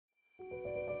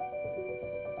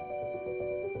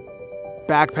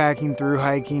backpacking, through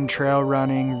hiking, trail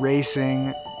running,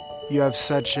 racing, you have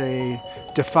such a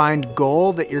defined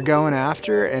goal that you're going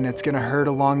after, and it's going to hurt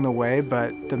along the way,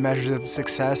 but the measures of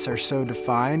success are so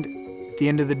defined. At the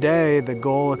end of the day, the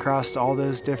goal across all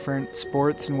those different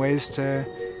sports and ways to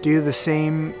do the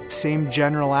same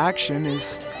general action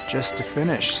is just to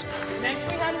finish. Next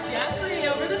we have Jeffrey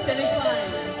over the finish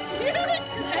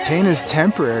line. Pain is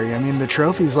temporary. I mean, the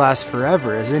trophies last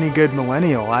forever. As any good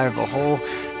millennial, I have a whole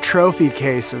trophy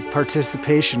case of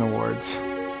participation awards.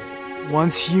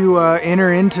 Once you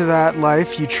enter into that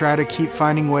life, you try to keep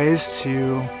finding ways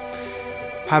to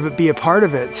have it be a part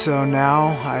of it. So now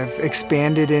I've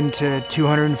expanded into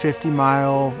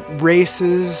 250-mile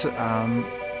races,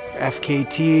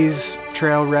 FKTs,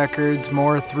 trail records,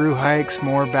 more through hikes,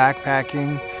 more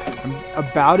backpacking. I'm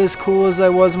about as cool as I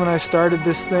was when I started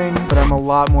this thing, but I'm a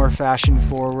lot more fashion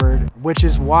forward, which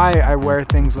is why I wear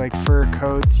things like fur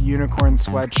coats, unicorn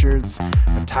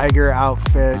sweatshirts, a tiger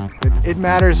outfit. It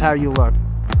matters how you look.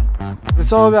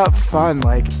 It's all about fun.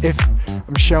 Like, if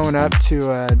I'm showing up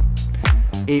to a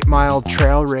 8-mile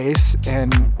trail race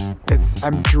and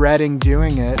I'm dreading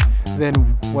doing it, then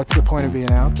what's the point of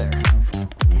being out there?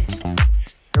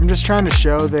 I'm just trying to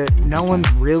show that no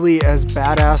one's really as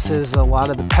badass as a lot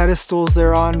of the pedestals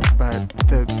they're on, but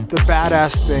the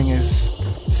badass thing is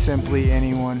simply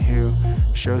anyone who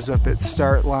shows up at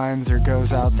start lines or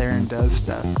goes out there and does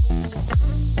stuff.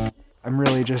 I'm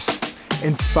really just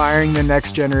inspiring the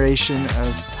next generation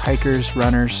of hikers,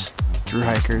 runners, through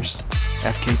hikers,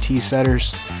 FKT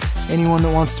setters, anyone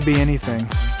that wants to be anything.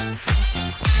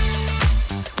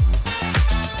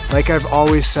 Like I've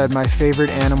always said, my favorite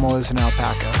animal is an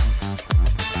alpaca.